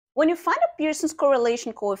When you find a Pearson's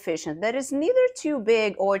correlation coefficient that is neither too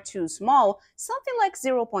big or too small, something like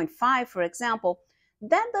 0.5 for example,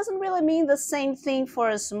 that doesn't really mean the same thing for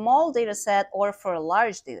a small dataset or for a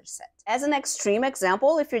large dataset. As an extreme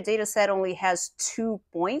example, if your dataset only has 2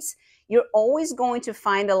 points, you're always going to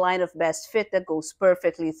find a line of best fit that goes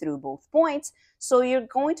perfectly through both points. So you're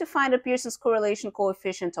going to find a Pearson's correlation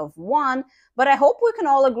coefficient of 1, but I hope we can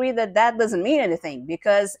all agree that that doesn't mean anything,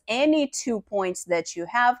 because any 2 points that you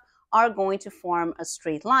have are going to form a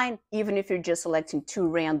straight line, even if you're just selecting two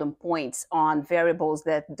random points on variables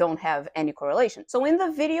that don't have any correlation. So in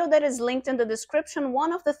the video that is linked in the description,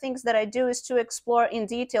 one of the things that I do is to explore in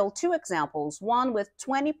detail two examples, one with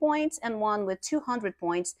 20 points and one with 200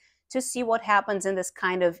 points, to see what happens in this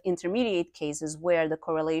kind of intermediate cases where the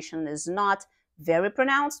correlation is not very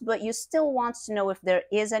pronounced, but you still want to know if there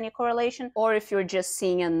is any correlation, or if you're just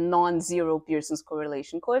seeing a non-zero Pearson's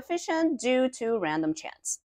correlation coefficient due to random chance.